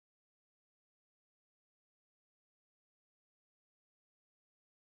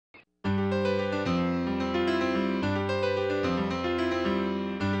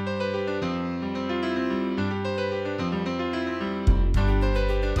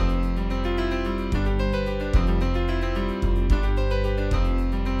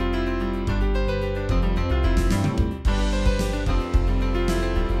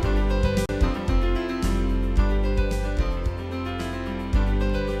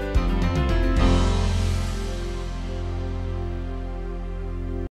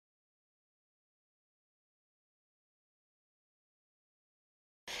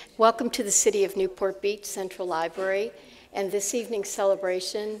Welcome to the City of Newport Beach Central Library and this evening's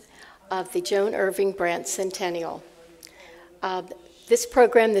celebration of the Joan Irving Brandt Centennial. This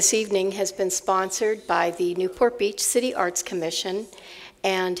program this evening has been sponsored by the Newport Beach City Arts Commission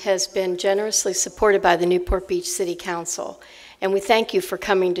and has been generously supported by the Newport Beach City Council. And we thank you for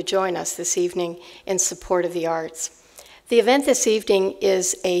coming to join us this evening in support of the arts. The event this evening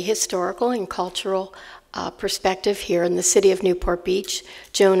is a historical and cultural perspective here in the city of Newport Beach.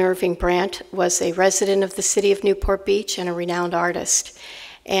 Joan Irving Brandt was a resident of the city of Newport Beach and a renowned artist.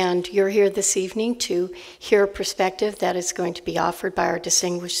 And you're here this evening to hear a perspective that is going to be offered by our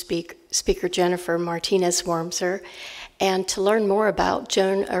distinguished speaker Jennifer Martinez-Wormser, and to learn more about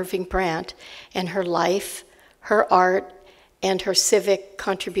Joan Irving Brandt and her life, her art, and her civic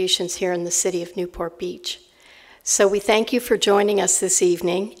contributions here in the city of Newport Beach. So we thank you for joining us this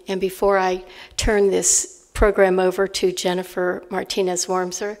evening. And before I turn this program over to Jennifer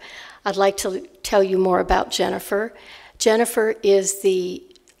Martinez-Wormser, I'd like to tell you more about Jennifer. Jennifer is the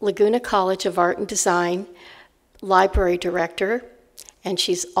Laguna College of Art and Design library director, and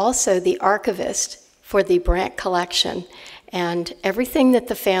she's also the archivist for the Brandt collection. And everything that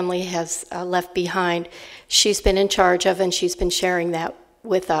the family has left behind, she's been in charge of, and she's been sharing that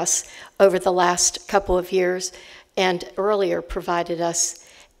with us over the last couple of years, and earlier provided us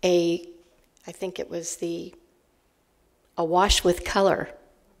I think it was a wash with color,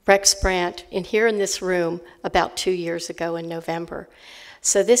 Rex Brandt, here in this room about 2 years ago in November.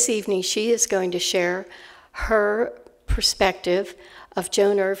 So this evening she is going to share her perspective of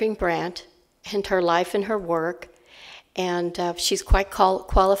Joan Irving Brandt and her life and her work. And she's quite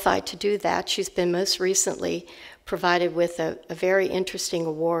qualified to do that. She's been most recently provided with a very interesting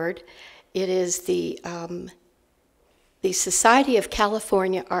award. It is the Society of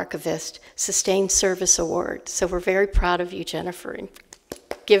California Archivists Sustained Service Award. So we're very proud of you, Jennifer, and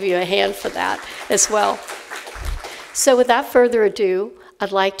give you a hand for that as well. So without further ado,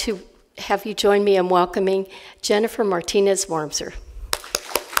 I'd like to have you join me in welcoming Jennifer Martinez-Wormser.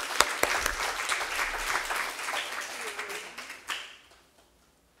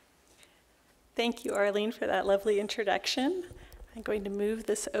 Thank you, Arlene, for that lovely introduction. I'm going to move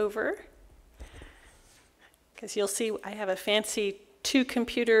this over because you'll see I have a fancy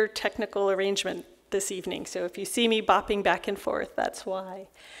two-computer technical arrangement this evening. So if you see me bopping back and forth, that's why.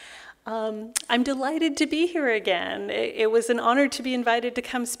 I'm delighted to be here again. It was an honor to be invited to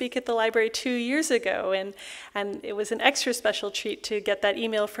come speak at the library 2 years ago, and it was an extra special treat to get that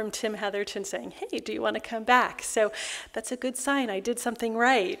email from Tim Heatherton saying, hey, do you want to come back? So that's a good sign I did something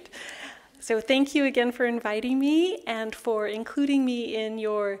right. So thank you again for inviting me and for including me in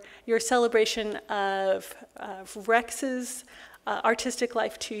your celebration of Rex's artistic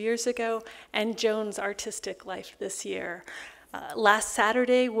life 2 years ago and Joan's artistic life this year. Last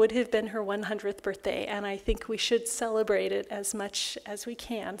Saturday would have been her 100th birthday, and I think we should celebrate it as much as we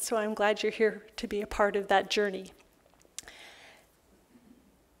can. So I'm glad you're here to be a part of that journey.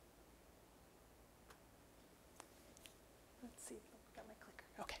 Let's see, I've got my clicker.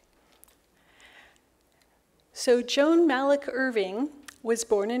 Okay. So Joan Malik Irving was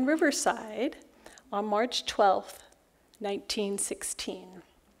born in Riverside on March 12th, 1916.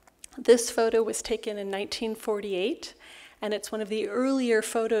 This photo was taken in 1948. And it's one of the earlier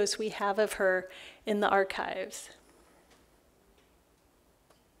photos we have of her in the archives.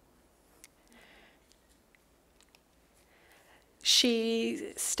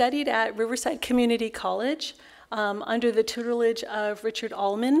 She studied at Riverside Community College under the tutelage of Richard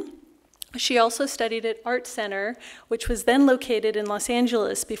Allman. She also studied at Art Center, which was then located in Los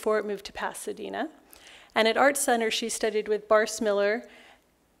Angeles before it moved to Pasadena. And at Art Center, she studied with Bars Miller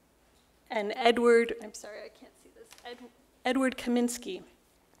and Edward Kaminsky.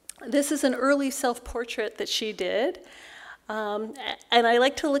 This is an early self-portrait that she did. And I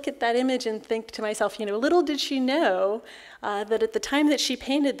like to look at that image and think to myself, you know, little did she know that at the time that she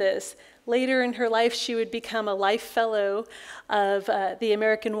painted this, later in her life she would become a life fellow of the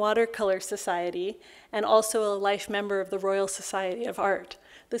American Watercolor Society and also a life member of the Royal Society of Art.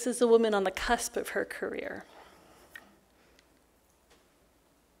 This is a woman on the cusp of her career.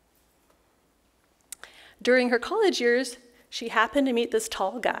 During her college years, she happened to meet this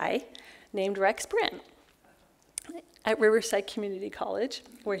tall guy named Rex Brandt at Riverside Community College,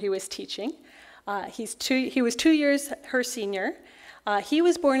 where he was teaching. He was 2 years her senior. He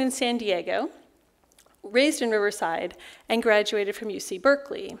was born in San Diego, raised in Riverside, and graduated from UC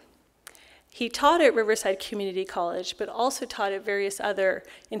Berkeley. He taught at Riverside Community College, but also taught at various other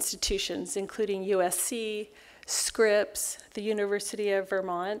institutions, including USC, Scripps, the University of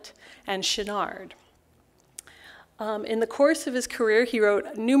Vermont, and Chenard. In the course of his career, he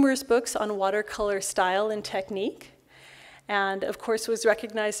wrote numerous books on watercolor style and technique, and of course was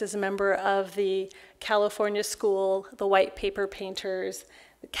recognized as a member of the California School, the White Paper Painters,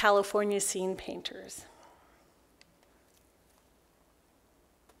 the California Scene Painters.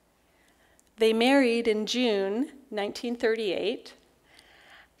 They married in June 1938,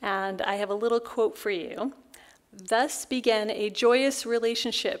 and I have a little quote for you. "Thus began a joyous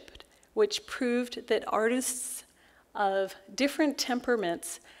relationship which proved that artists of different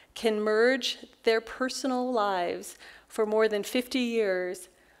temperaments can merge their personal lives for more than 50 years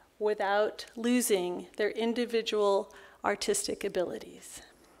without losing their individual artistic abilities."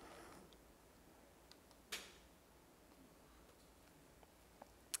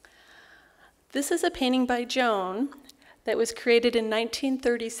 This is a painting by Joan that was created in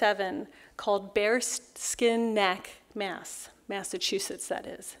 1937 called Bearskin Neck, Massachusetts, that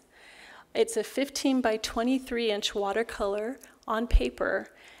is. It's a 15 by 23-inch watercolor on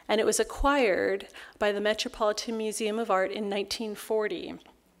paper, and it was acquired by the Metropolitan Museum of Art in 1940.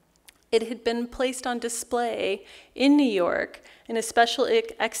 It had been placed on display in New York in a special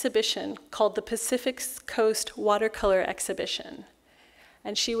exhibition called the Pacific Coast Watercolor Exhibition.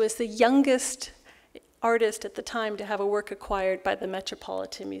 And she was the youngest artist at the time to have a work acquired by the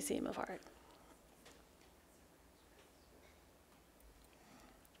Metropolitan Museum of Art.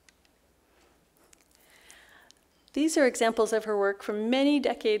 These are examples of her work from many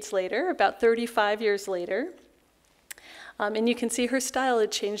decades later, about 35 years later. And you can see her style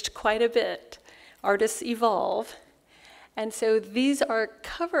had changed quite a bit. Artists evolve. And so these are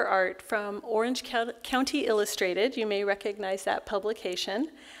cover art from Orange County Illustrated. You may recognize that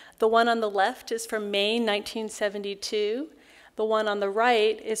publication. The one on the left is from May 1972. The one on the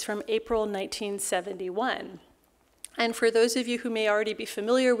right is from April 1971. And for those of you who may already be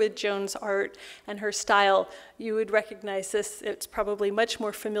familiar with Joan's art and her style, you would recognize this. It's probably much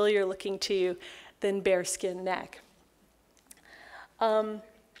more familiar looking to you than Bearskin Neck.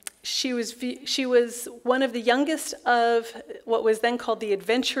 She was one of the youngest of what was then called the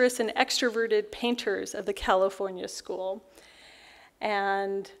adventurous and extroverted painters of the California School.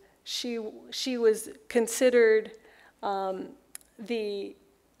 And she was considered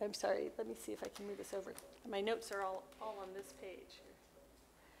I'm sorry, let me see if I can move this over. My notes are all on this page.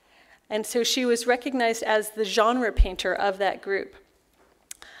 And so she was recognized as the genre painter of that group.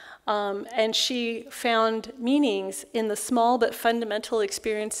 And she found meanings in the small but fundamental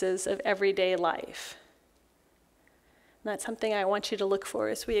experiences of everyday life. And that's something I want you to look for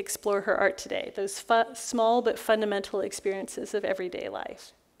as we explore her art today, those small but fundamental experiences of everyday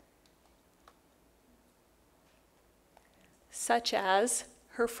life. Such as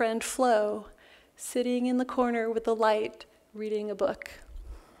her friend Flo, sitting in the corner with the light, reading a book.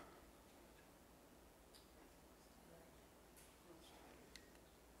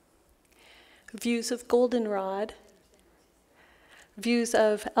 Views of Goldenrod, views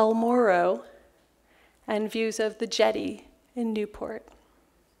of El Morro, and views of the jetty in Newport.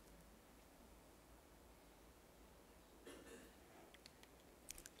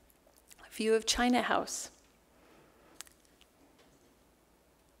 A view of China House.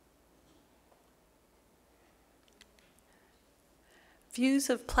 Views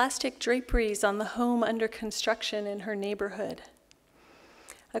of plastic draperies on the home under construction in her neighborhood.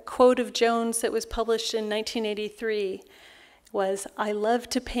 A quote of Joan's that was published in 1983 was, "I love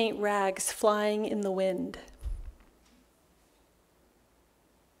to paint rags flying in the wind."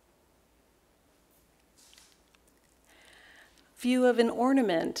 View of an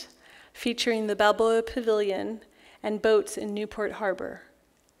ornament featuring the Balboa Pavilion and boats in Newport Harbor.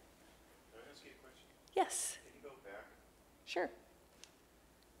 Can I ask you a question? Yes. Can you go back? Sure.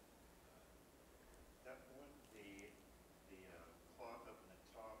 That one, the cloth up in the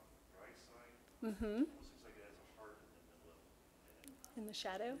top right side, Mm-hmm. almost looks like it has a heart in the middle of it. In the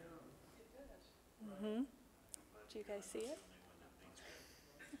shadow? Mm-hmm. Do you guys see it?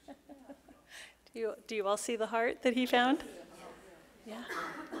 Do you all see the heart that he found? Yeah.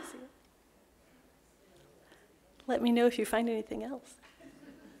 I see it. Let me know if you find anything else.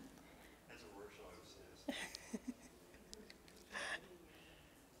 As a workshop says.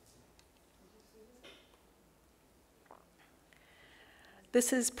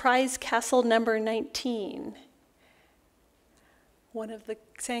 This is prize castle number 19, one of the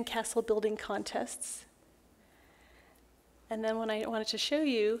sandcastle building contests. And then when I wanted to show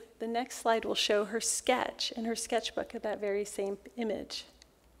you, the next slide will show her sketch in her sketchbook of that very same image.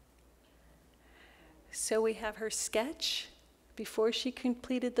 So we have her sketch before she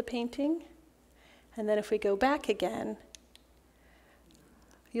completed the painting. And then if we go back again,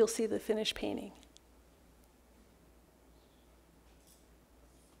 you'll see the finished painting.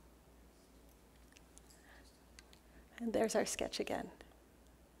 And there's our sketch again.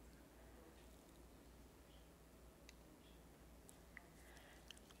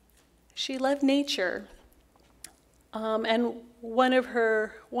 She loved nature. And one of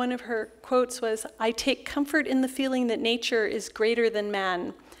her quotes was, "I take comfort in the feeling that nature is greater than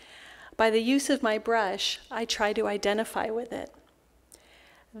man. By the use of my brush, I try to identify with it."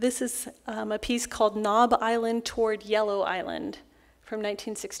 This is a piece called Knob Island Toward Yellow Island from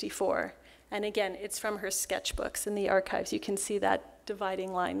 1964. And again, it's from her sketchbooks in the archives. You can see that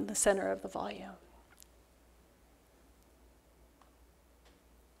dividing line in the center of the volume.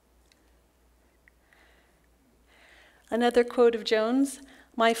 Another quote of Joan's,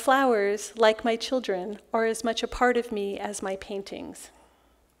 "My flowers, like my children, are as much a part of me as my paintings."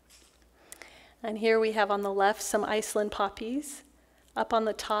 And here we have on the left some Iceland poppies. Up on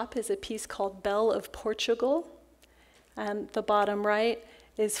the top is a piece called Belle of Portugal. And the bottom right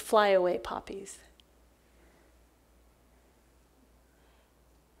is Flyaway poppies.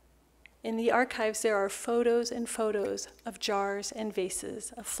 In the archives, there are photos and photos of jars and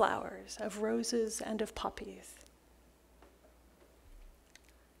vases, of flowers, of roses, and of poppies.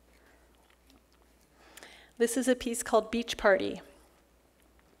 This is a piece called Beach Party.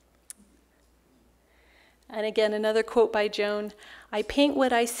 And again, another quote by Joan, "I paint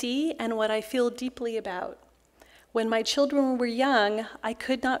what I see and what I feel deeply about. When my children were young, I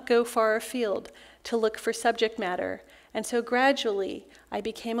could not go far afield to look for subject matter, and so gradually I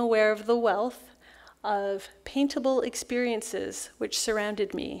became aware of the wealth of paintable experiences which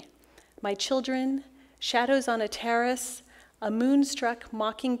surrounded me. My children, shadows on a terrace, a moonstruck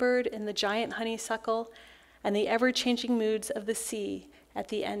mockingbird in the giant honeysuckle, and the ever-changing moods of the sea at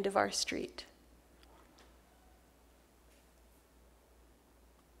the end of our street."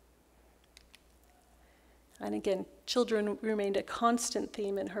 And again, children remained a constant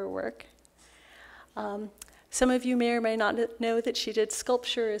theme in her work. Some of you may or may not know that she did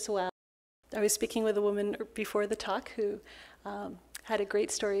sculpture as well. I was speaking with a woman before the talk who had a great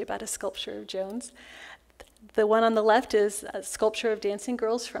story about a sculpture of Joan's. The one on the left is a sculpture of dancing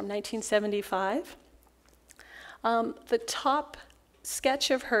girls from 1975. The top sketch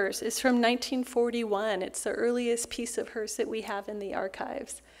of hers is from 1941. It's the earliest piece of hers that we have in the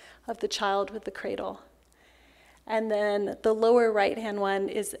archives, of the child with the cradle. And then the lower right-hand one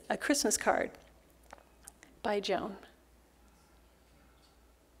is a Christmas card by Joan.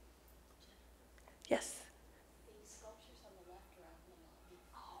 Yes? The sculptures on the left are out in the lobby.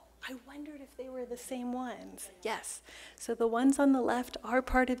 Oh, I wondered if they were the same ones. Yes. So the ones on the left are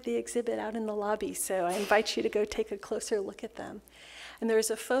part of the exhibit out in the lobby, so I invite you to go take a closer look at them. And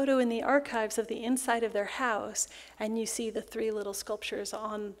there's a photo in the archives of the inside of their house, and you see the three little sculptures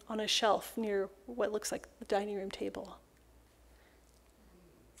on a shelf near what looks like the dining room table.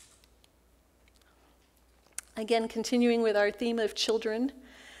 Again, continuing with our theme of children,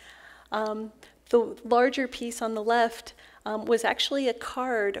 the larger piece on the left was actually a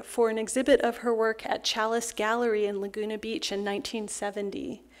card for an exhibit of her work at Chalice Gallery in Laguna Beach in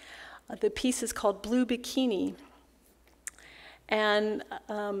 1970. The piece is called Blue Bikini. And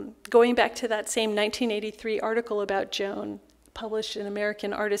going back to that same 1983 article about Joan, published in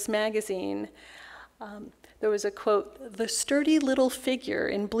American Artist magazine, there was a quote, "The sturdy little figure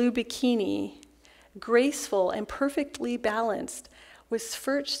in blue bikini, graceful and perfectly balanced, was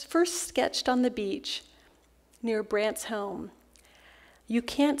first sketched on the beach near Brandt's home. You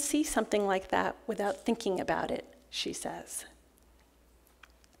can't see something like that without thinking about it," she says.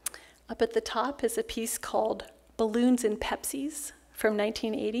 Up at the top is a piece called Balloons and Pepsis from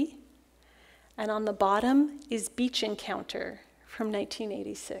 1980. And on the bottom is Beach Encounter from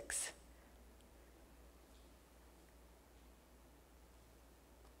 1986.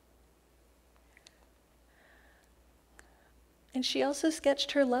 And she also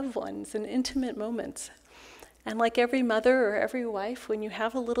sketched her loved ones in intimate moments. And like every mother or every wife, when you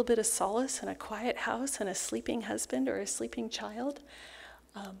have a little bit of solace in a quiet house and a sleeping husband or a sleeping child,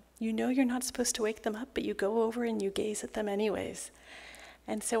 you know you're not supposed to wake them up, but you go over and you gaze at them anyways.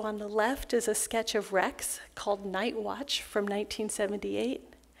 And so on the left is a sketch of Rex called Night Watch from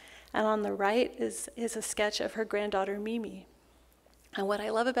 1978. And on the right is a sketch of her granddaughter Mimi. And what I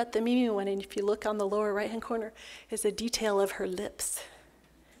love about the Mimi one, and if you look on the lower right-hand corner, is the detail of her lips.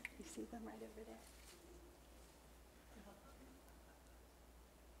 You see them right over there.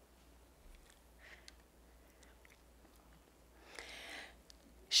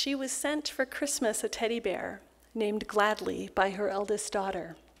 She was sent for Christmas a teddy bear named Gladly by her eldest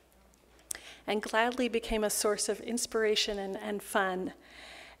daughter. And Gladly became a source of inspiration and fun.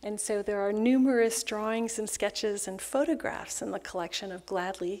 And so there are numerous drawings and sketches and photographs in the collection of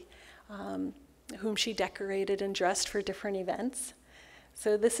Gladly. whom she decorated and dressed for different events.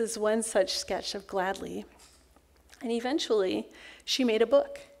 So this is one such sketch of Gladly. And eventually, she made a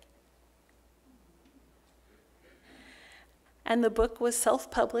book. And the book was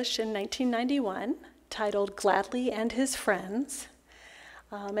self-published in 1991, titled Gladly and His Friends.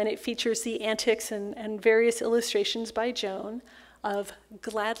 And it features the antics and various illustrations by Joan of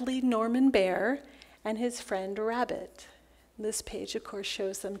Gladly Norman Bear and his friend Rabbit. This page, of course,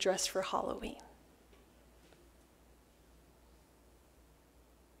 shows them dressed for Halloween.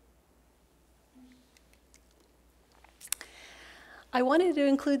 I wanted to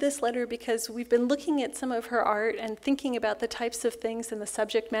include this letter because we've been looking at some of her art and thinking about the types of things and the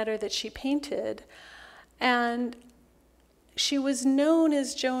subject matter that she painted. And she was known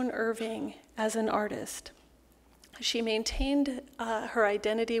as Joan Irving as an artist. She maintained her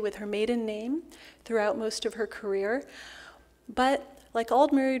identity with her maiden name throughout most of her career. But like all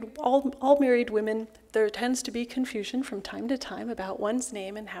married women, there tends to be confusion from time to time about one's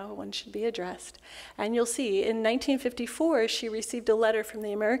name and how one should be addressed. And you'll see, in 1954, she received a letter from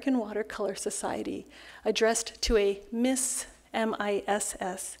the American Watercolor Society addressed to a Miss,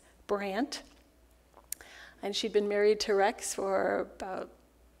 M-I-S-S, Brandt. And she'd been married to Rex for about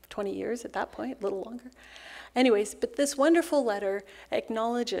 20 years at that point, a little longer. Anyways, but this wonderful letter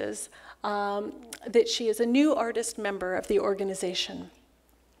acknowledges that she is a new artist member of the organization.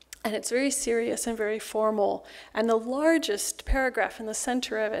 And it's very serious and very formal. And the largest paragraph in the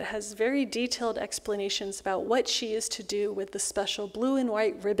center of it has very detailed explanations about what she is to do with the special blue and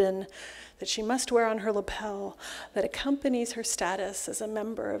white ribbon that she must wear on her lapel that accompanies her status as a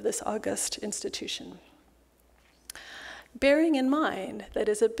member of this august institution. Bearing in mind that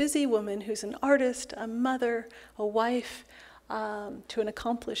as a busy woman who's an artist, a mother, a wife to an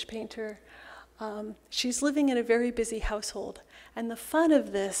accomplished painter, she's living in a very busy household. And the fun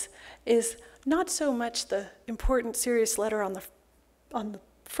of this is not so much the important, serious letter on the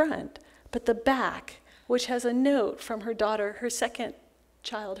front, but the back, which has a note from her daughter, her second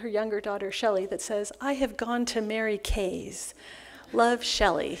child, her younger daughter, Shelley, that says, "I have gone to Mary Kay's. Love,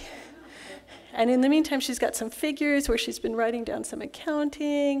 Shelley." And in the meantime, she's got some figures where she's been writing down some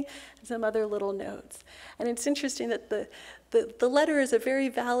accounting and some other little notes. And it's interesting that the letter is a very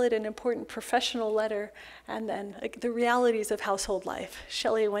valid and important professional letter, and then the realities of household life.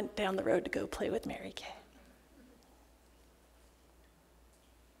 Shelley went down the road to go play with Mary Kay.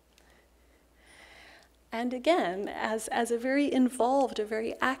 And again, as a very involved, a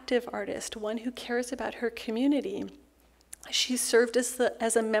very active artist, one who cares about her community, she served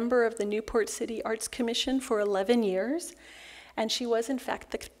as a member of the Newport City Arts Commission for 11 years, and she was, in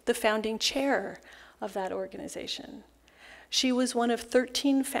fact, the founding chair of that organization. She was one of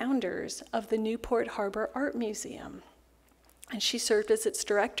 13 founders of the Newport Harbor Art Museum, and she served as its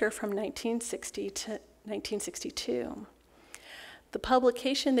director from 1960 to 1962. The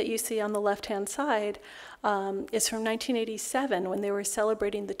publication that you see on the left-hand side is from 1987, when they were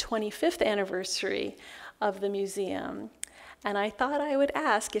celebrating the 25th anniversary of the museum. And I thought I would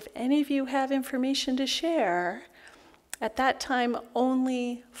ask if any of you have information to share. At that time,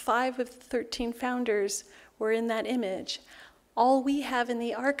 only 5 of the 13 founders were in that image. All we have in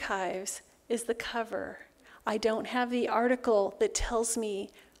the archives is the cover. I don't have the article that tells me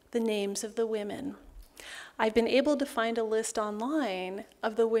the names of the women. I've been able to find a list online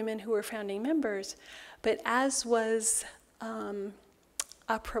of the women who were founding members, but as was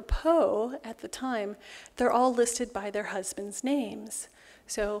apropos at the time, they're all listed by their husbands' names.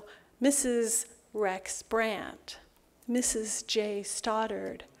 So Mrs. Rex Brandt, Mrs. J.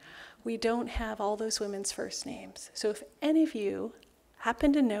 Stoddard. We don't have all those women's first names. So if any of you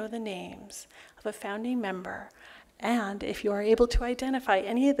happen to know the names of a founding member, and if you are able to identify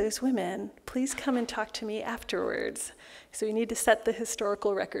any of those women, please come and talk to me afterwards. So we need to set the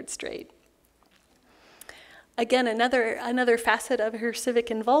historical record straight. Again, another facet of her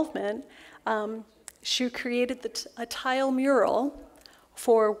civic involvement, she created a tile mural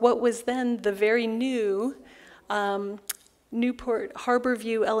for what was then the very new Newport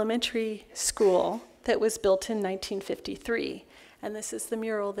Harborview Elementary School that was built in 1953. And this is the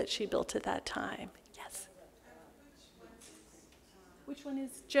mural that she built at that time. Yes? Which one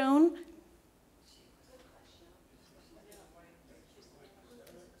is Joan?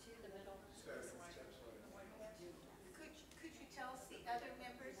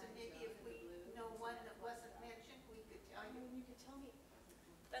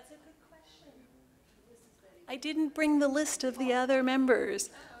 I didn't bring the list of the other members.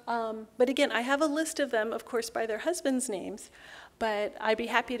 But again, I have a list of them, of course, by their husbands' names. But I'd be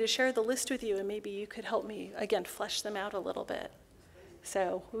happy to share the list with you, and maybe you could help me, again, flesh them out a little bit.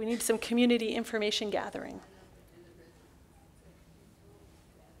 So we need some community information gathering.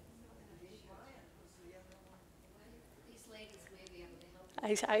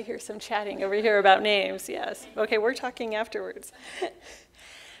 I hear some chatting over here about names, yes. Okay, we're talking afterwards.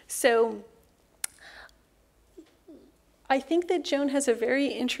 So I think that Joan has a very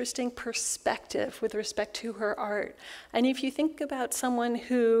interesting perspective with respect to her art. And if you think about someone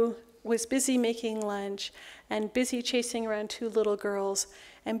who was busy making lunch and busy chasing around two little girls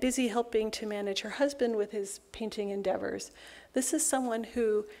and busy helping to manage her husband with his painting endeavors, this is someone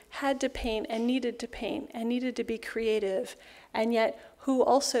who had to paint and needed to be creative, and yet who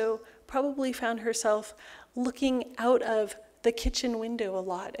also probably found herself looking out of the kitchen window a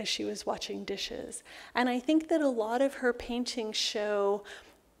lot as she was washing dishes. And I think that a lot of her paintings show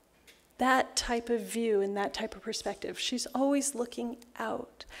that type of view and that type of perspective. She's always looking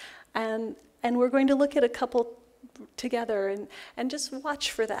out. And we're going to look at a couple together and just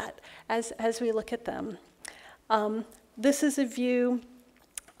watch for that as we look at them. This is a view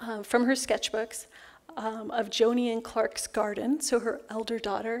from her sketchbooks of Joni and Clark's garden, so her elder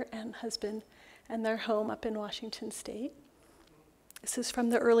daughter and husband and their home up in Washington State. This is from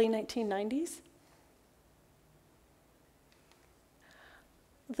the early 1990s.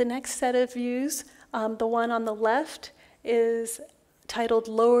 The next set of views, the one on the left is titled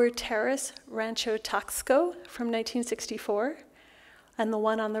Lower Terrace, Rancho Taxco from 1964. And the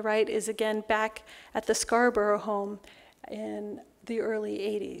one on the right is again back at the Scarborough home in the early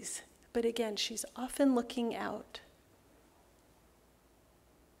 80s. But again, she's often looking out.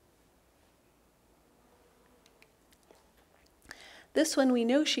 This one, we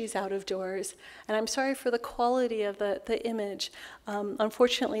know she's out of doors, and I'm sorry for the quality of the image.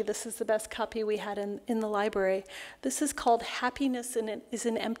 Unfortunately, this is the best copy we had in the library. This is called Happiness is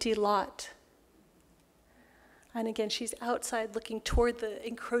an Empty Lot. And again, she's outside looking toward the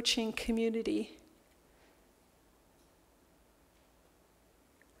encroaching community.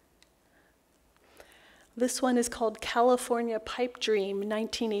 This one is called California Pipe Dream,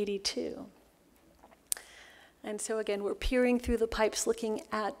 1982. And so again, we're peering through the pipes looking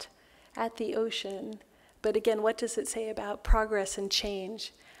at the ocean. But again, what does it say about progress and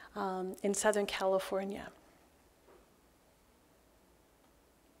change in Southern California?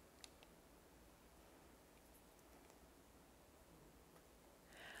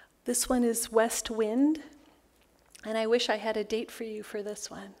 This one is West Wind, and I wish I had a date for you for this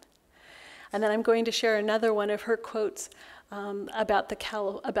one. And then I'm going to share another one of her quotes about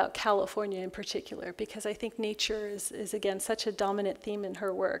California in particular, because I think nature is again such a dominant theme in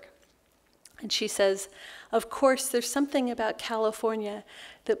her work. And she says, "Of course, there's something about California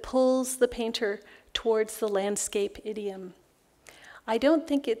that pulls the painter towards the landscape idiom. I don't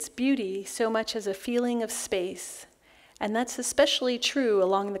think it's beauty so much as a feeling of space, and that's especially true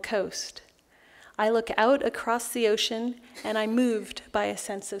along the coast. I look out across the ocean and I'm moved by a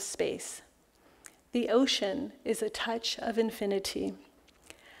sense of space. The ocean is a touch of infinity.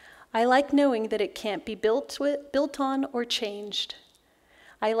 I like knowing that it can't be built on or changed.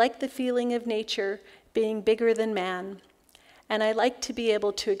 I like the feeling of nature being bigger than man, and I like to be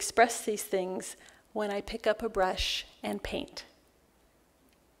able to express these things when I pick up a brush and paint."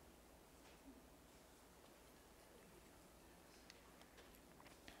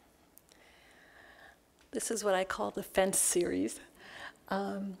 This is what I call the fence series.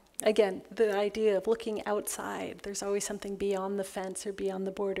 Again, the idea of looking outside. There's always something beyond the fence or beyond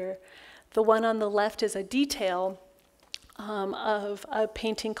the border. The one on the left is a detail of a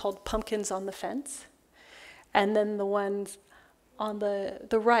painting called Pumpkins on the Fence. And then the ones on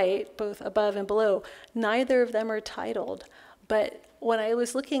the right, both above and below, neither of them are titled. But when I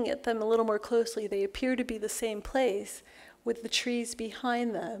was looking at them a little more closely, they appear to be the same place with the trees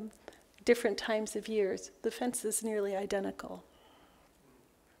behind them, different times of years. The fence is nearly identical.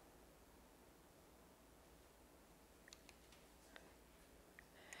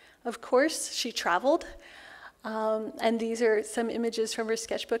 Of course, she traveled, and these are some images from her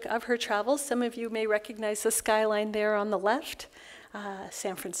sketchbook of her travels. Some of you may recognize the skyline there on the left,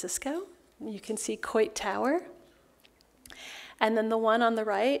 San Francisco. You can see Coit Tower. And then the one on the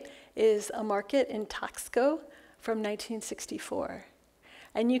right is a market in Taxco from 1964.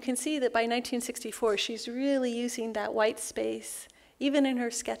 And you can see that by 1964, she's really using that white space, even in her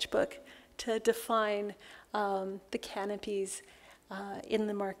sketchbook, to define the canopies in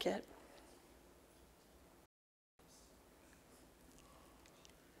the market.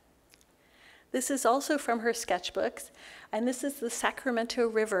 This is also from her sketchbooks, and this is the Sacramento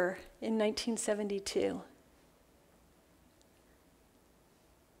River in 1972.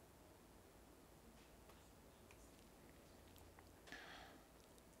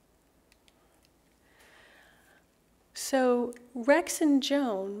 So Rex and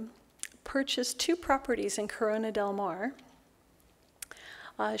Joan purchased 2 properties in Corona del Mar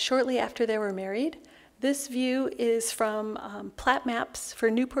shortly after they were married. This view is from plat maps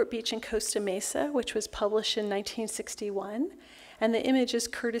for Newport Beach and Costa Mesa, which was published in 1961. And the image is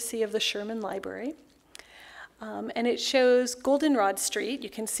courtesy of the Sherman Library. And it shows Goldenrod Street. You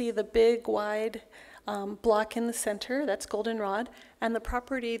can see the big, wide block in the center. That's Goldenrod. And the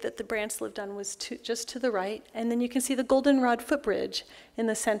property that the Brandts lived on was just to the right. And then you can see the Goldenrod footbridge in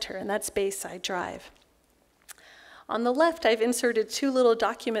the center, and that's Bayside Drive. On the left, I've inserted 2 little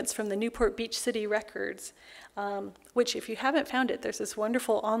documents from the Newport Beach City Records, which, if you haven't found it, there's this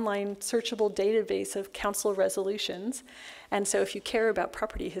wonderful online searchable database of council resolutions. And so if you care about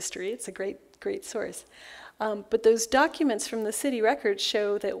property history, it's a great source. But those documents from the city records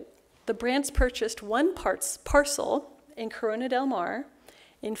show that the Brandts purchased one parcel in Corona del Mar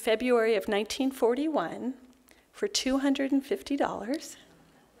in February of 1941 for $250.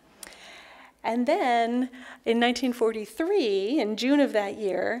 And then in 1943, in June of that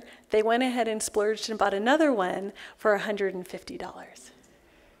year, they went ahead and splurged and bought another one for $150. Which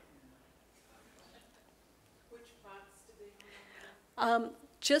plots did they own?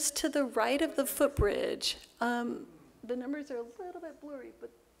 Just to the right of the footbridge. The numbers are a little bit blurry, but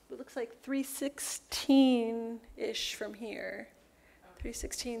it looks like 316-ish from here.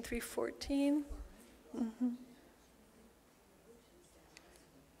 316, 314. Mm-hmm.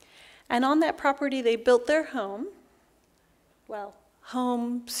 And on that property, they built their home. Well,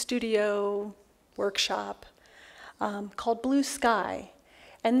 home, studio, workshop, called Blue Sky.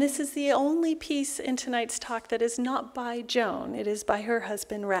 And this is the only piece in tonight's talk that is not by Joan. It is by her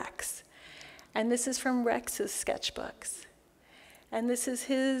husband, Rex. And this is from Rex's sketchbooks. And this is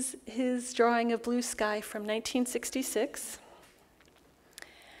his drawing of blue sky from 1966.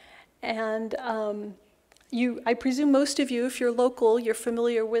 And I presume most of you, if you're local, you're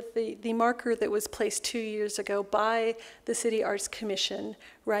familiar with the marker that was placed 2 years ago by the City Arts Commission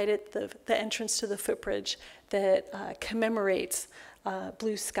right at the entrance to the footbridge that commemorates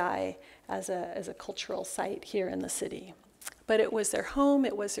Blue Sky as a cultural site here in the city. But it was their home,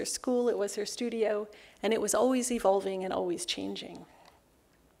 it was their school, it was their studio, and it was always evolving and always changing.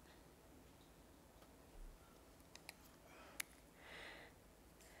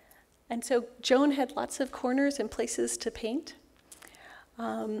 And so Joan had lots of corners and places to paint.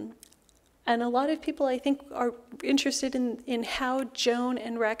 And a lot of people, I think, are interested in how Joan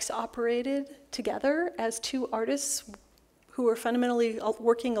and Rex operated together as 2 artists who were fundamentally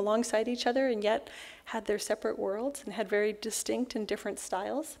working alongside each other and yet had their separate worlds and had very distinct and different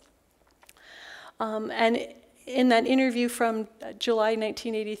styles. And in that interview from July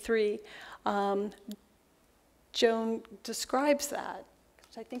 1983, Joan describes that.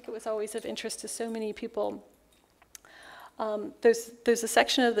 I think it was always of interest to so many people. There's a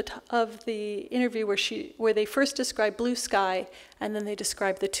section of the interview where they first describe Blue Sky, and then they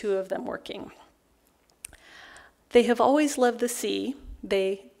describe the 2 of them working. They have always loved the sea,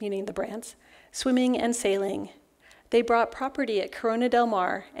 they, meaning the Brandts, swimming and sailing. They bought property at Corona del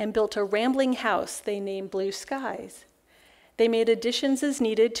Mar and built a rambling house they named Blue Skies. They made additions as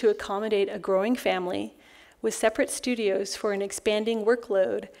needed to accommodate a growing family, with separate studios for an expanding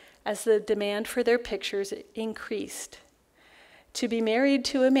workload as the demand for their pictures increased. To be married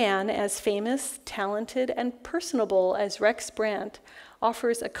to a man as famous, talented, and personable as Rex Brandt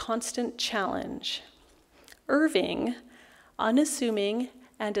offers a constant challenge. Irving, unassuming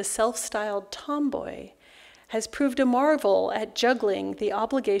and a self-styled tomboy, has proved a marvel at juggling the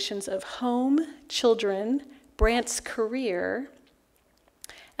obligations of home, children, Brandt's career,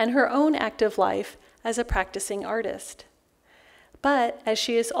 and her own active life as a practicing artist. But as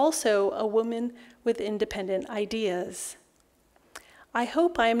she is also a woman with independent ideas. I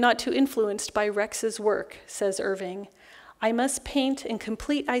hope I am not too influenced by Rex's work, says Irving. I must paint in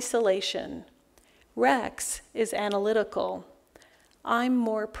complete isolation. Rex is analytical. I'm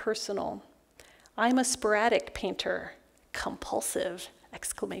more personal. I'm a sporadic painter, compulsive,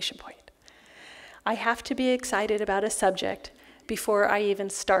 exclamation point. I have to be excited about a subject before I even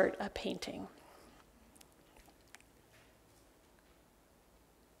start a painting.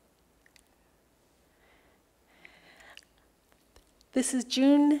 This is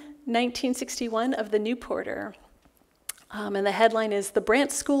June 1961 of the Newporter. And the headline is, "The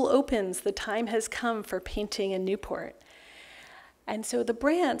Brandt School Opens, the time has come for painting in Newport." And so the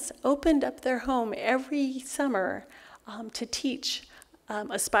Brandts opened up their home every summer to teach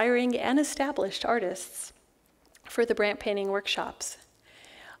aspiring and established artists for the Brandt painting workshops.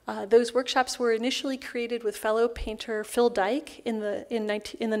 Those workshops were initially created with fellow painter Phil Dyke in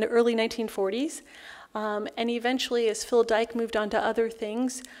the early 1940s. And eventually, as Phil Dyke moved on to other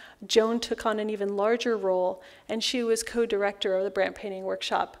things, Joan took on an even larger role, and she was co-director of the Brandt Painting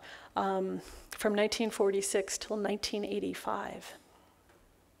Workshop from 1946 till 1985.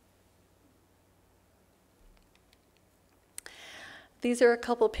 These are a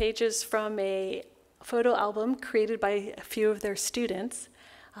couple pages from a photo album created by a few of their students.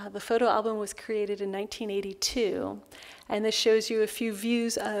 The photo album was created in 1982, and this shows you a few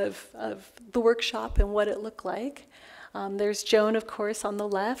views of the workshop and what it looked like. There's Joan, of course, on the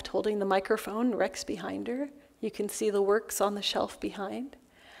left, holding the microphone, Rex behind her. You can see the works on the shelf behind.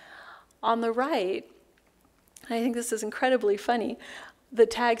 On the right, I think this is incredibly funny, the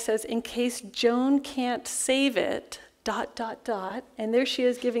tag says, "In case Joan can't save it, ... and there she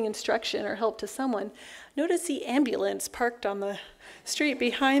is giving instruction or help to someone. Notice the ambulance parked on the street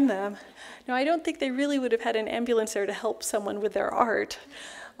behind them. Now, I don't think they really would have had an ambulance there to help someone with their art,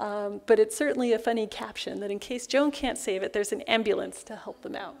 but it's certainly a funny caption that in case Joan can't save it, there's an ambulance to help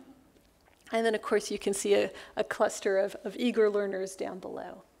them out. And then, of course, you can see a cluster of eager learners down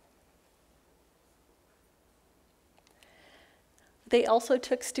below. They also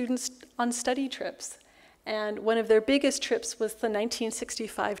took students on study trips. And one of their biggest trips was the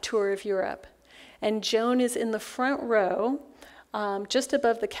 1965 tour of Europe. And Joan is in the front row, just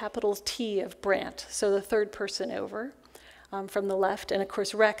above the capital T of Brandt, so the third person over from the left. And of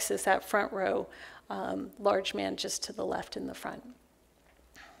course, Rex is that front row, large man just to the left in the front.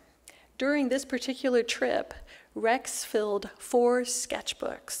 During this particular trip, Rex filled 4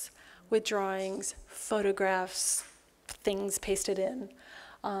 sketchbooks with drawings, photographs, things pasted in.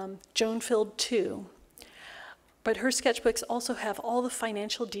 Joan filled 2. But her sketchbooks also have all the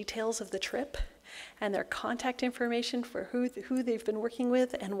financial details of the trip and their contact information for who they've been working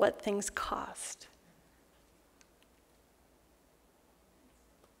with and what things cost.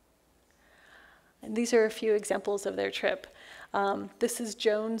 And these are a few examples of their trip. This is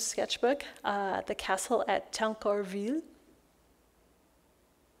Joan's sketchbook, the castle at Tancarville.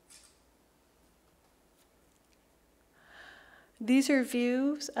 These are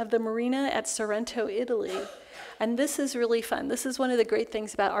views of the marina at Sorrento, Italy. And this is really fun. This is one of the great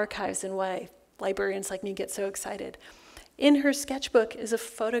things about archives and why librarians like me get so excited. In her sketchbook is a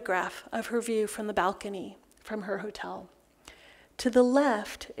photograph of her view from the balcony from her hotel. To the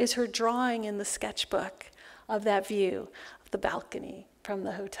left is her drawing in the sketchbook of that view of the balcony from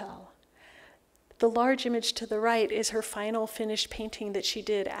the hotel. The large image to the right is her final finished painting that she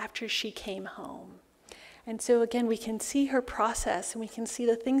did after she came home. And so again, we can see her process, and we can see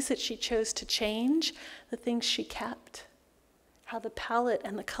the things that she chose to change, the things she kept, how the palette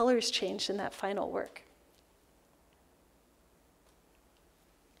and the colors changed in that final work.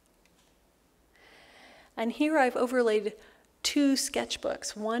 And here I've overlaid 2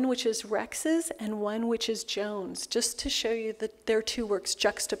 sketchbooks, one which is Rex's and one which is Joan's, just to show you that their 2 works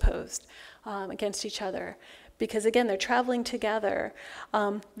juxtaposed against each other. Because again, they're traveling together.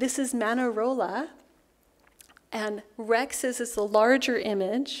 This is Manarola. And Rex's is the larger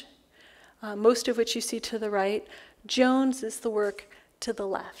image, most of which you see to the right. Joan's is the work to the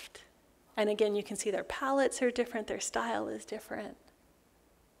left. And again, you can see their palettes are different, their style is different.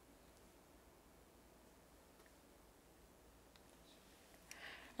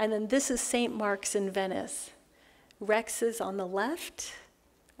 And then this is St. Mark's in Venice. Rex's on the left,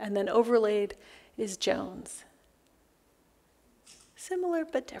 and then overlaid is Joan's. Similar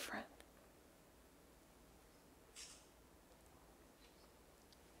but different.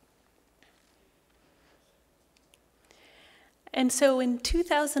 And so in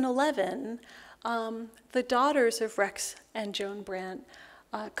 2011, the daughters of Rex and Joan Brandt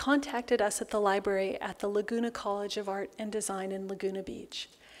contacted us at the library at the Laguna College of Art and Design in Laguna Beach.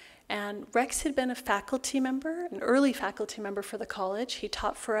 And Rex had been a faculty member, an early faculty member for the college. He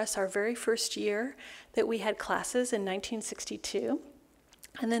taught for us our very first year that we had classes in 1962,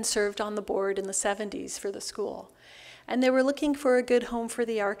 and then served on the board in the 70s for the school. And they were looking for a good home for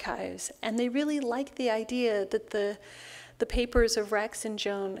the archives, and they really liked the idea that the papers of Rex and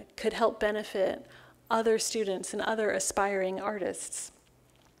Joan could help benefit other students and other aspiring artists.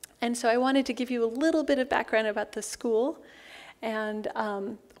 And so I wanted to give you a little bit of background about the school and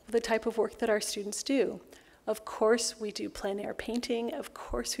the type of work that our students do. Of course, we do plein air painting. Of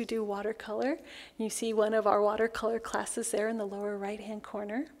course, we do watercolor. You see one of our watercolor classes there in the lower right-hand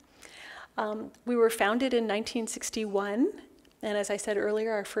corner. We were founded in 1961, and as I said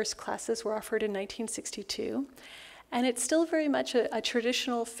earlier, our first classes were offered in 1962. And it's still very much a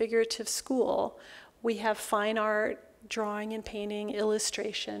traditional figurative school. We have fine art, drawing and painting,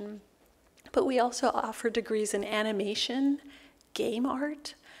 illustration, but we also offer degrees in animation, game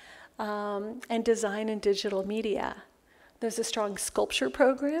art, and design and digital media. There's a strong sculpture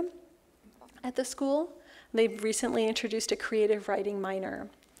program at the school. They've recently introduced a creative writing minor.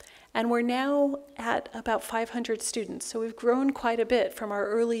 And we're now at about 500 students, so we've grown quite a bit from our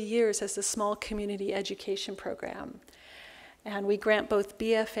early years as a small community education program. And we grant both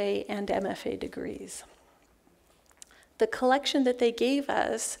BFA and MFA degrees. The collection that they gave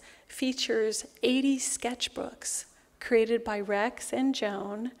us features 80 sketchbooks created by Rex and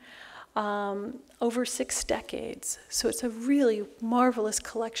Joan over 6 decades. So it's a really marvelous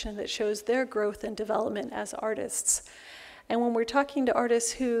collection that shows their growth and development as artists. And when we're talking to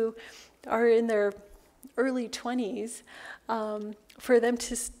artists who are in their early 20s, for them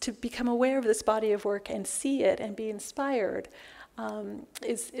to become aware of this body of work and see it and be inspired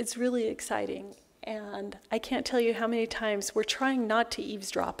is really exciting. And I can't tell you how many times we're trying not to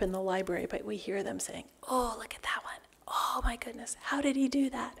eavesdrop in the library, but we hear them saying, "Oh, look at that one. Oh my goodness, how did he do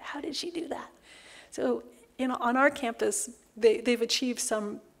that? How did she do that?" So on our campus, they've achieved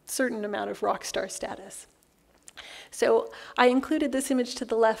some certain amount of rock star status. So I included this image to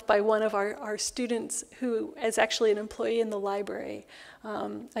the left by one of our students who is actually an employee in the library,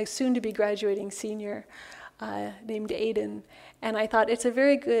 a soon-to-be graduating senior named Aiden. And I thought it's a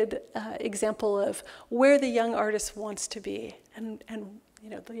very good example of where the young artist wants to be. And you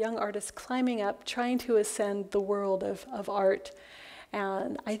know, the young artist climbing up, trying to ascend the world of art.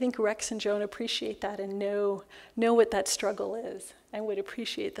 And I think Rex and Joan appreciate that and know what that struggle is, and would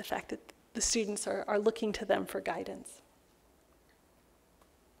appreciate the fact that the students are looking to them for guidance.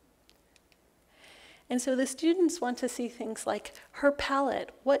 And so the students want to see things like her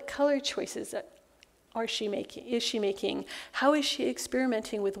palette. What color choices is she making? How is she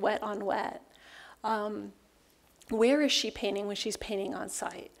experimenting with wet on wet? Where is she painting when she's painting on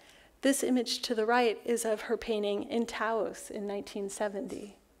site? This image to the right is of her painting in Taos in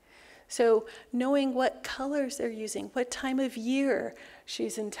 1970. So knowing what colors they're using, what time of year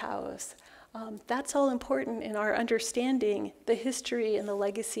she's in Taos, that's all important in our understanding the history and the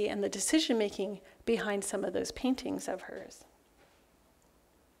legacy and the decision-making behind some of those paintings of hers.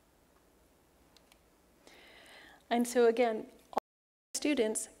 And so again, all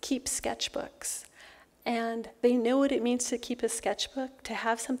students keep sketchbooks. And they know what it means to keep a sketchbook, to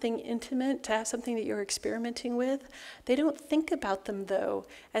have something intimate, to have something that you're experimenting with. They don't think about them, though,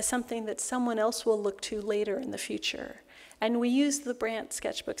 as something that someone else will look to later in the future. And we use the Brandt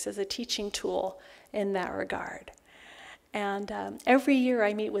sketchbooks as a teaching tool in that regard. And every year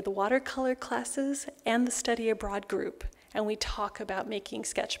I meet with the watercolor classes and the study abroad group, and we talk about making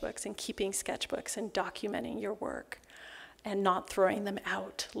sketchbooks and keeping sketchbooks and documenting your work, and not throwing them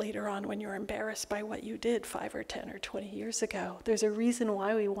out later on when you're embarrassed by what you did 5 or 10 or 20 years ago. There's a reason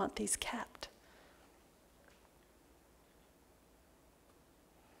why we want these kept.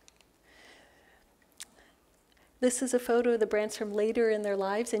 This is a photo of the Brandts from later in their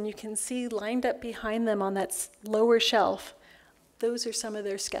lives, and you can see lined up behind them on that lower shelf, those are some of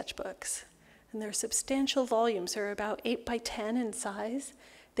their sketchbooks. And they're substantial volumes. They're about 8 by 10 in size.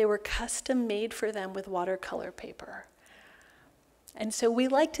 They were custom made for them with watercolor paper. And so we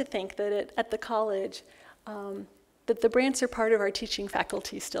like to think that at the college, that the Brandts are part of our teaching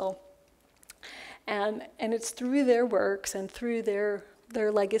faculty still. And it's through their works and through their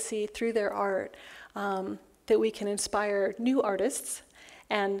legacy, through their art, that we can inspire new artists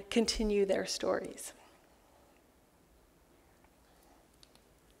and continue their stories.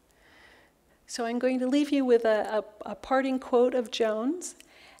 So I'm going to leave you with a parting quote of Joan's.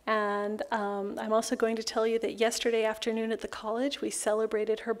 And I'm also going to tell you that yesterday afternoon at the college, we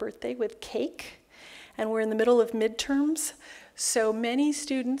celebrated her birthday with cake. And we're in the middle of midterms. So many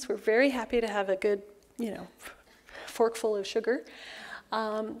students were very happy to have a good, forkful of sugar.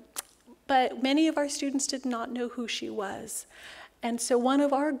 But many of our students did not know who she was. And so one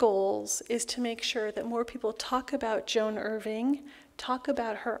of our goals is to make sure that more people talk about Joan Irving, talk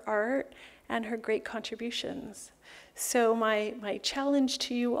about her art, and her great contributions. So my challenge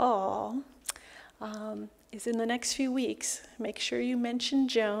to you all is in the next few weeks, make sure you mention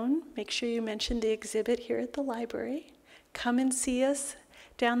Joan, make sure you mention the exhibit here at the library. Come and see us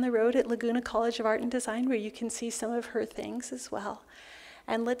down the road at Laguna College of Art and Design, where you can see some of her things as well.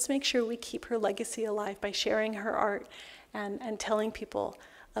 And let's make sure we keep her legacy alive by sharing her art and telling people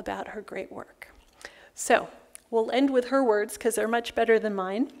about her great work. So we'll end with her words, because they're much better than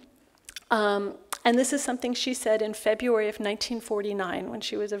mine. And this is something she said in February of 1949, when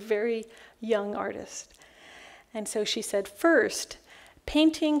she was a very young artist. And so she said, "First,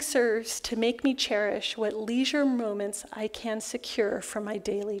 painting serves to make me cherish what leisure moments I can secure from my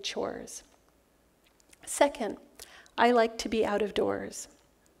daily chores. Second, I like to be out of doors.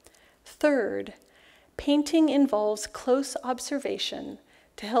 Third, painting involves close observation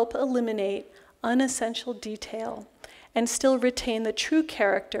to help eliminate unessential detail and still retain the true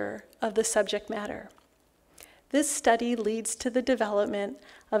character of the subject matter. This study leads to the development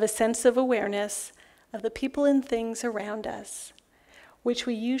of a sense of awareness of the people and things around us, which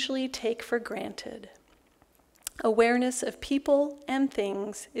we usually take for granted. Awareness of people and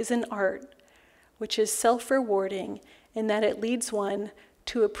things is an art, which is self-rewarding in that it leads one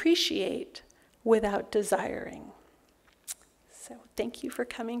to appreciate without desiring. So thank you for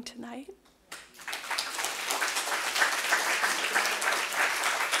coming tonight.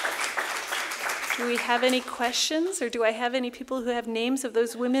 Do we have any questions, or do I have any people who have names of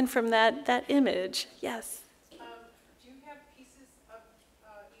those women from that image? Yes. Do you have pieces of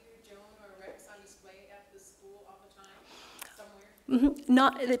either Joan or Rex on display at the school all the time,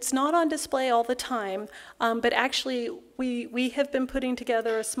 somewhere? It's not on display all the time, but actually we have been putting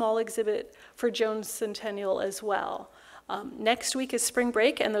together a small exhibit for Joan's centennial as well. Next week is spring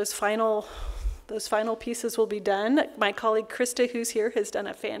break, and those final pieces will be done. My colleague Krista, who's here, has done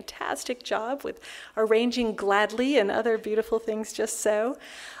a fantastic job with arranging Gladly and other beautiful things just so.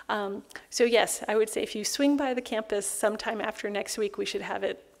 So yes, I would say if you swing by the campus sometime after next week, we should have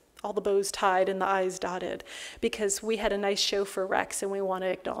it, all the bows tied and the I's dotted, because we had a nice show for Rex and we want to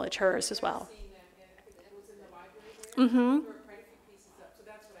acknowledge hers as well. I've seen that, and it was in the library there. There were quite a few pieces up, so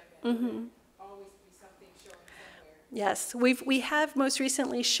that's what I meant. There always be something showing somewhere. Yes, we have most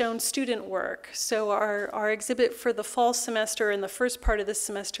recently shown student work. So our exhibit for the fall semester and the first part of this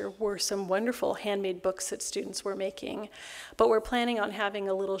semester were some wonderful handmade books that students were making. But we're planning on having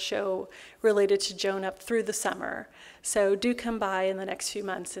a little show related to Joan up through the summer. So do come by in the next few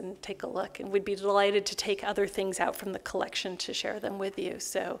months and take a look. And we'd be delighted to take other things out from the collection to share them with you.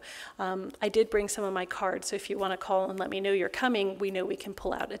 So I did bring some of my cards. So if you want to call and let me know you're coming, we know we can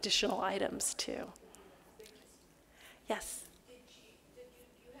pull out additional items too. Yes? Do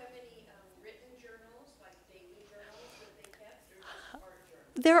you have any written journals, like daily journals that they kept, or just art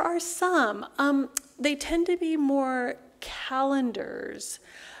journals? There are some. They tend to be more calendars,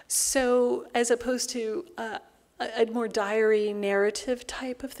 so as opposed to a more diary narrative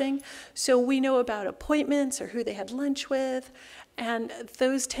type of thing. So we know about appointments or who they had lunch with, and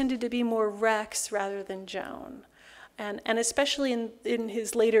those tended to be more Rex rather than Joan. And especially in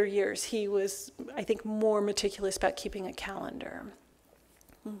his later years, he was, I think, more meticulous about keeping a calendar.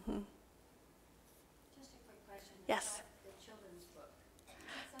 Just a quick question. Yes. About the children's book. Is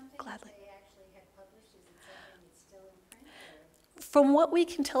it something Gladly. that they actually had published? Is it something that's still in print? Or? From what we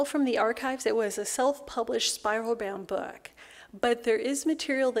can tell from the archives, it was a self-published spiral-bound book. But there is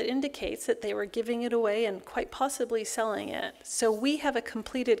material that indicates that they were giving it away and quite possibly selling it. So we have a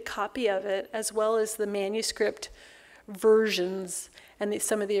completed copy of it, as well as the manuscript versions and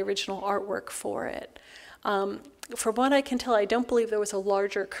some of the original artwork for it. From what I can tell, I don't believe there was a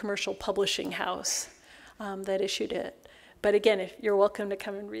larger commercial publishing house that issued it. But again, you're welcome to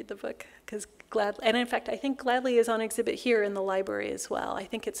come and read the book, because and in fact, I think Gladly is on exhibit here in the library as well. I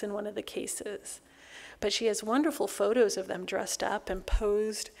think it's in one of the cases. But she has wonderful photos of them dressed up and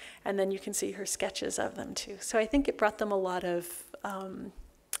posed, and then you can see her sketches of them too. So I think it brought them a lot of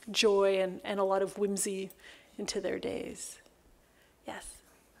joy and a lot of whimsy into their days. Yes?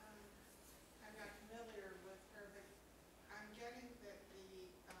 I'm not familiar with her, but I'm getting that the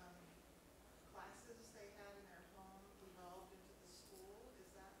classes they had in their home evolved into the school.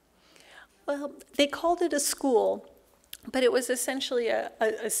 Is that? Well, they called it a school, but it was essentially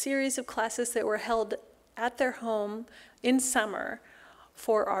a series of classes that were held at their home in summer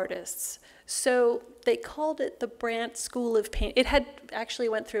for artists. So they called it the Brandt School of Paint. It had actually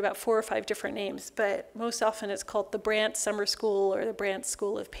went through about 4 or 5 different names, but most often it's called the Brandt Summer School or the Brandt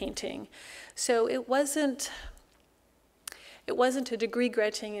School of Painting. So it wasn't a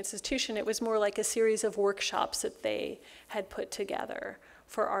degree-granting institution. It was more like a series of workshops that they had put together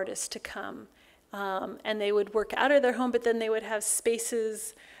for artists to come. And they would work out of their home, but then they would have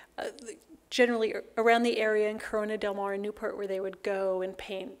spaces generally around the area in Corona Del Mar and Newport where they would go and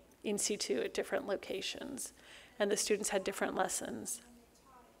paint in situ at different locations. And the students had different lessons.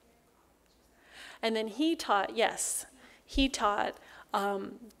 And then he taught, yes, he taught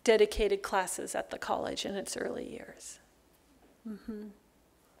dedicated classes at the college in its early years. Mm-hmm.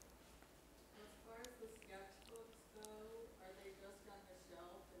 As far as the sketchbooks go, are they just on the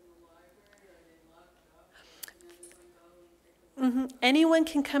shelf in the library, or are they locked up, or can anyone go and take a look? Anyone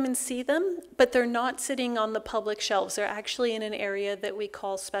can come and see them, but they're not sitting on the public shelves. They're actually in an area that we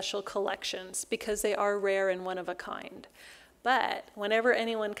call special collections because they are rare and one of a kind. But whenever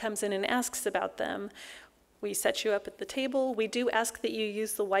anyone comes in and asks about them, We set you up at the table. We do ask that you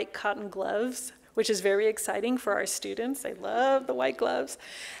use the white cotton gloves, which is very exciting for our students. They love the white gloves.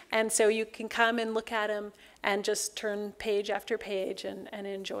 And so you can come and look at them and just turn page after page and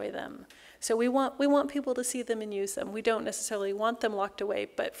enjoy them. So we want people to see them and use them. We don't necessarily want them locked away,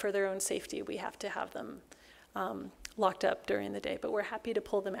 but for their own safety, we have to have them locked up during the day. But we're happy to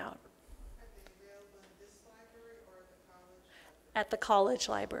pull them out. Are they available in this library or at the college? At the college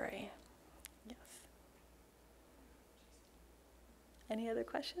library. Yes. Any other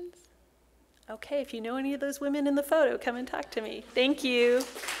questions? Okay, if you know any of those women in the photo, come and talk to me. Thank you.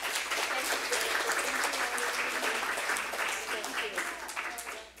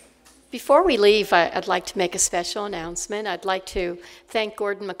 Before we leave, I'd like to make a special announcement. I'd like to thank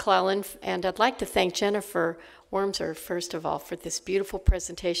Gordon McClellan, and I'd like to thank Jennifer Wormser, first of all, for this beautiful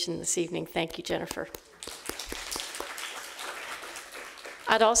presentation this evening. Thank you, Jennifer.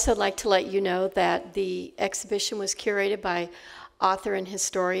 I'd also like to let you know that the exhibition was curated by author and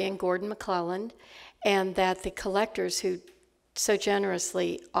historian Gordon McClellan, and that the collectors who so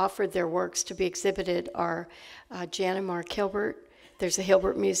generously offered their works to be exhibited are Jan and Mark Hilbert. There's a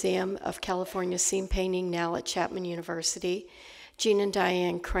Hilbert Museum of California Scene Painting now at Chapman University. Jean and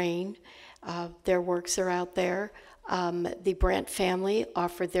Diane Crane, their works are out there. The Brandt family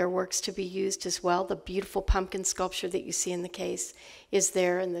offered their works to be used as well. The beautiful pumpkin sculpture that you see in the case is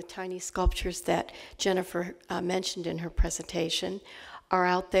there, and the tiny sculptures that Jennifer mentioned in her presentation are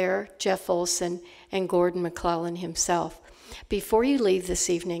out there, Jeff Olson and Gordon McClellan himself. Before you leave this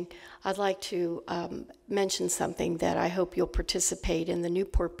evening, I'd like to mention something that I hope you'll participate in, the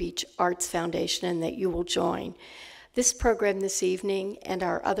Newport Beach Arts Foundation, and that you will join. This program this evening and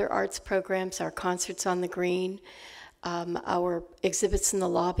our other arts programs, our concerts on the green, our exhibits in the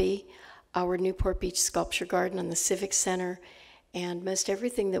lobby, our Newport Beach Sculpture Garden and the Civic Center, and most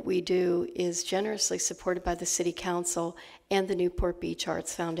everything that we do is generously supported by the City Council and the Newport Beach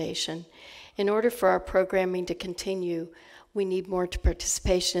Arts Foundation. In order for our programming to continue, we need more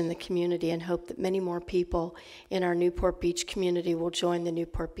participation in the community and hope that many more people in our Newport Beach community will join the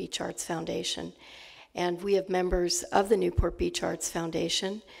Newport Beach Arts Foundation. And we have members of the Newport Beach Arts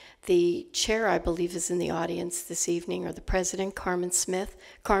Foundation. The chair, I believe, is in the audience this evening, or the president, Carmen Smith.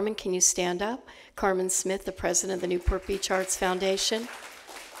 Carmen, can you stand up? Carmen Smith, the president of the Newport Beach Arts Foundation.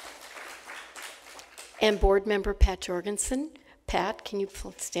 And board member Pat Jorgensen. Pat, can you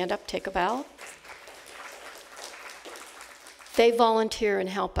stand up, take a bow? They volunteer and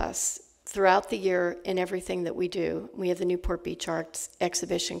help us throughout the year in everything that we do. We have the Newport Beach Arts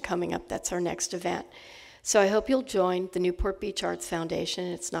exhibition coming up. That's our next event. So I hope you'll join the Newport Beach Arts Foundation.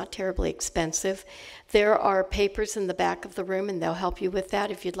 It's not terribly expensive. There are papers in the back of the room, and they'll help you with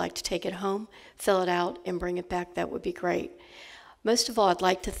that. If you'd like to take it home, fill it out, and bring it back, that would be great. Most of all, I'd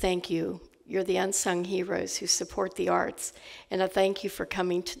like to thank you. You're the unsung heroes who support the arts, and I thank you for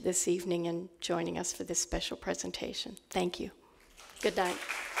coming to this evening and joining us for this special presentation. Thank you. Good night.